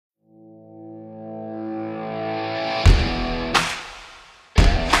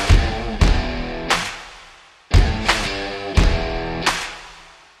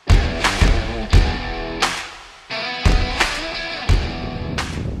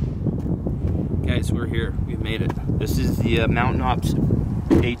Guys, we're here. We've made it. This is the Mountain Ops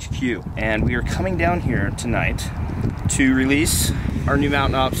HQ, and we are coming down here tonight to release our new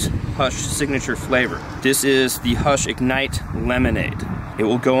Mountain Ops Hush signature flavor. This is the Hush Ignite Lemonade. It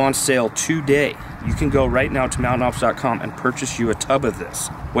will go on sale today. You can go right now to mountainops.com and purchase you a tub of this.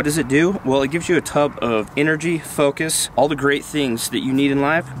 What does it do? Well, it gives you a tub of energy, focus, all the great things that you need in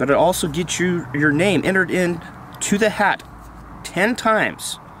life, but it also gets you your name entered in to the hat 10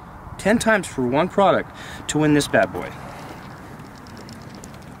 times. 10 times for one product to win this bad boy.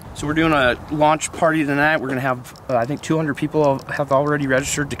 So we're doing a launch party tonight. We're gonna have, I think 200 people have already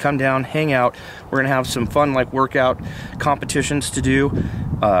registered to come down, hang out. We're gonna have some fun like workout competitions to do.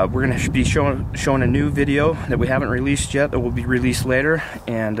 We're gonna be showing a new video that we haven't released yet that will be released later,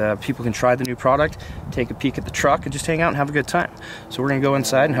 and people can try the new product, take a peek at the truck, and just hang out and have a good time. So we're gonna go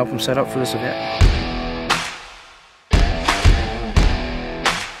inside and help them set up for this event.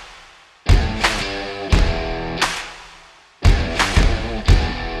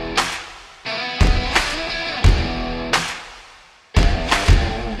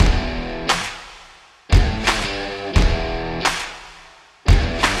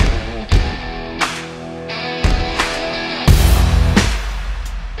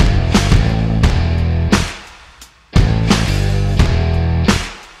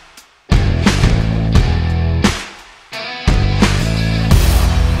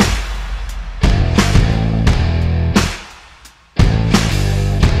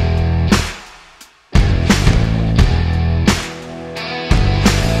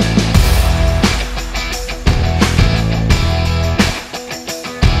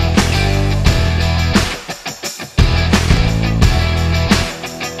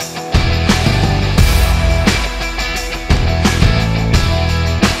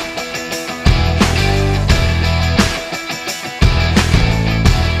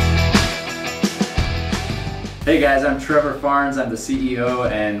 Hey guys, I'm Trevor Farnes. I'm the CEO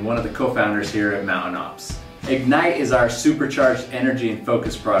and one of the co-founders here at Mountain Ops. Ignite is our supercharged energy and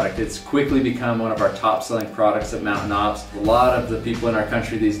focus product. It's quickly become one of our top selling products at Mountain Ops. A lot of the people in our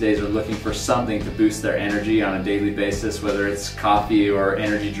country these days are looking for something to boost their energy on a daily basis, whether it's coffee or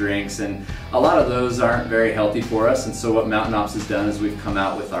energy drinks, and a lot of those aren't very healthy for us. And so what Mountain Ops has done is we've come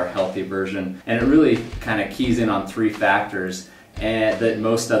out with our healthy version, and it really kind of keys in on three factors and that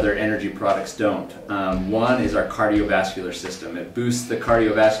most other energy products don't. One is our cardiovascular system. It boosts the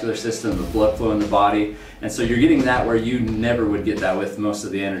cardiovascular system, the blood flow in the body, and so you're getting that where you never would get that with most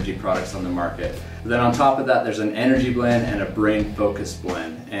of the energy products on the market. Then on top of that, there's an energy blend and a brain focus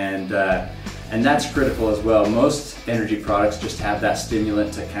blend, and that's critical as well. Most energy products just have that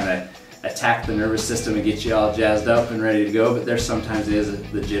stimulant to kind of attack the nervous system and get you all jazzed up and ready to go, but there sometimes is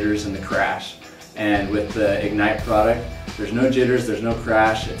the jitters and the crash. And with the Ignite product, there's no jitters, there's no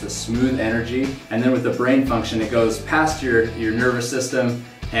crash, it's a smooth energy. And then with the brain function, it goes past your nervous system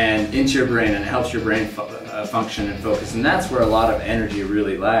and into your brain, and it helps your brain function and focus. And that's where a lot of energy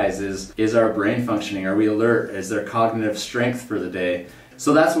really lies, is our brain functioning? Are we alert? Is there cognitive strength for the day?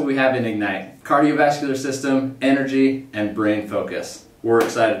 So that's what we have in Ignite. Cardiovascular system, energy, and brain focus. We're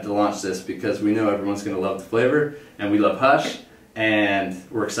excited to launch this because we know everyone's gonna love the flavor, and we love Hush, and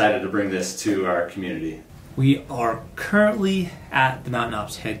we're excited to bring this to our community. We are currently at the Mountain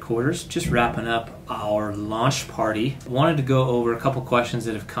Ops headquarters, just wrapping up our launch party. I wanted to go over a couple questions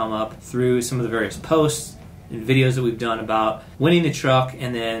that have come up through some of the various posts and videos that we've done about winning the truck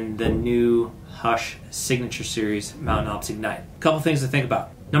and then the new Hush Signature Series Mountain Ops Ignite. A couple things to think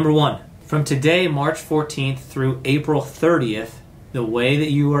about. Number one, from today, March 14th through April 30th, the way that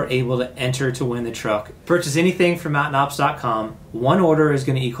you are able to enter to win the truck. Purchase anything from mountainops.com. One order is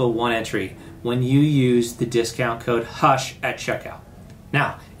going to equal one entry when you use the discount code HUSH at checkout.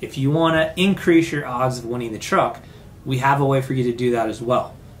 Now, if you want to increase your odds of winning the truck, we have a way for you to do that as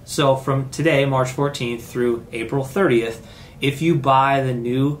well. So from today, March 14th through April 30th, if you buy the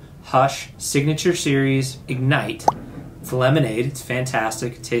new Hush Signature Series Ignite, it's lemonade, it's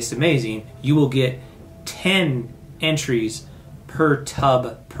fantastic, it tastes amazing, you will get 10 entries per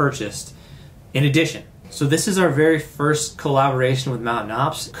tub purchased in addition. So this is our very first collaboration with Mountain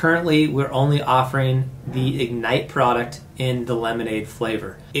Ops. Currently, we're only offering the Ignite product in the lemonade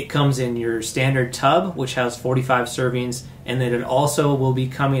flavor. It comes in your standard tub, which has 45 servings, and then it also will be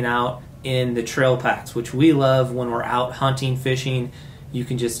coming out in the trail packs, which we love when we're out hunting, fishing. You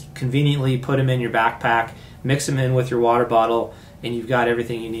can just conveniently put them in your backpack, mix them in with your water bottle, and you've got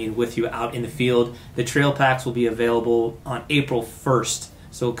everything you need with you out in the field. The trail packs will be available on April 1st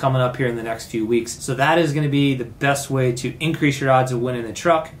so coming up here in the next few weeks. So that is going to be the best way to increase your odds of winning the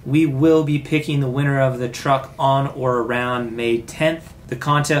truck. We will be picking the winner of the truck on or around May 10th. The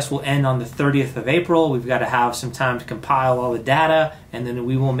contest will end on the 30th of April. We've got to have some time to compile all the data, and then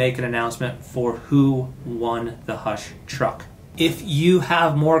we will make an announcement for who won the Hush truck. If you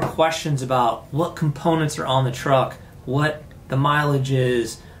have more questions about what components are on the truck, what the mileage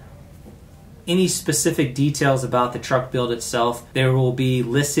is, any specific details about the truck build itself, they will be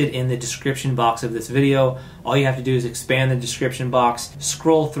listed in the description box of this video. All you have to do is expand the description box,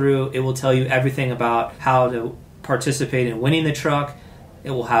 scroll through, it will tell you everything about how to participate in winning the truck. It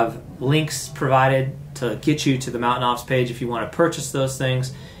will have links provided to get you to the Mountain Ops page if you want to purchase those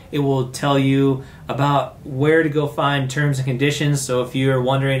things. It will tell you about where to go find terms and conditions. So if you're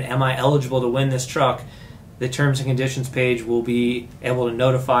wondering, am I eligible to win this truck? The terms and conditions page will be able to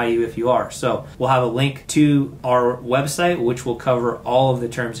notify you if you are. So we'll have a link to our website, which will cover all of the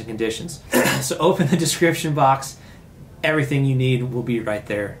terms and conditions. So open the description box. Everything you need will be right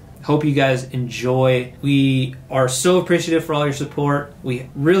there. Hope you guys enjoy. We are so appreciative for all your support. We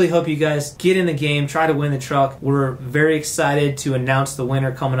really hope you guys get in the game, try to win the truck. We're very excited to announce the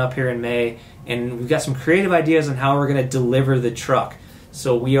winner coming up here in May, and we've got some creative ideas on how we're going to deliver the truck.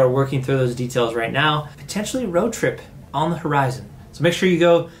 So we are working through those details right now. Potentially a road trip on the horizon. So make sure you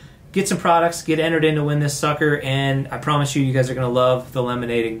go get some products, get entered in to win this sucker, and I promise you, you guys are going to love the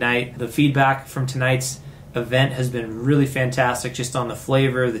Lemonade Ignite. The feedback from tonight's event has been really fantastic, just on the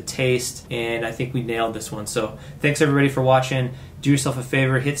flavor, the taste, and I think we nailed this one. So thanks everybody for watching. Do yourself a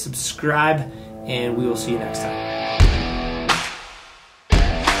favor, hit subscribe, and we will see you next time.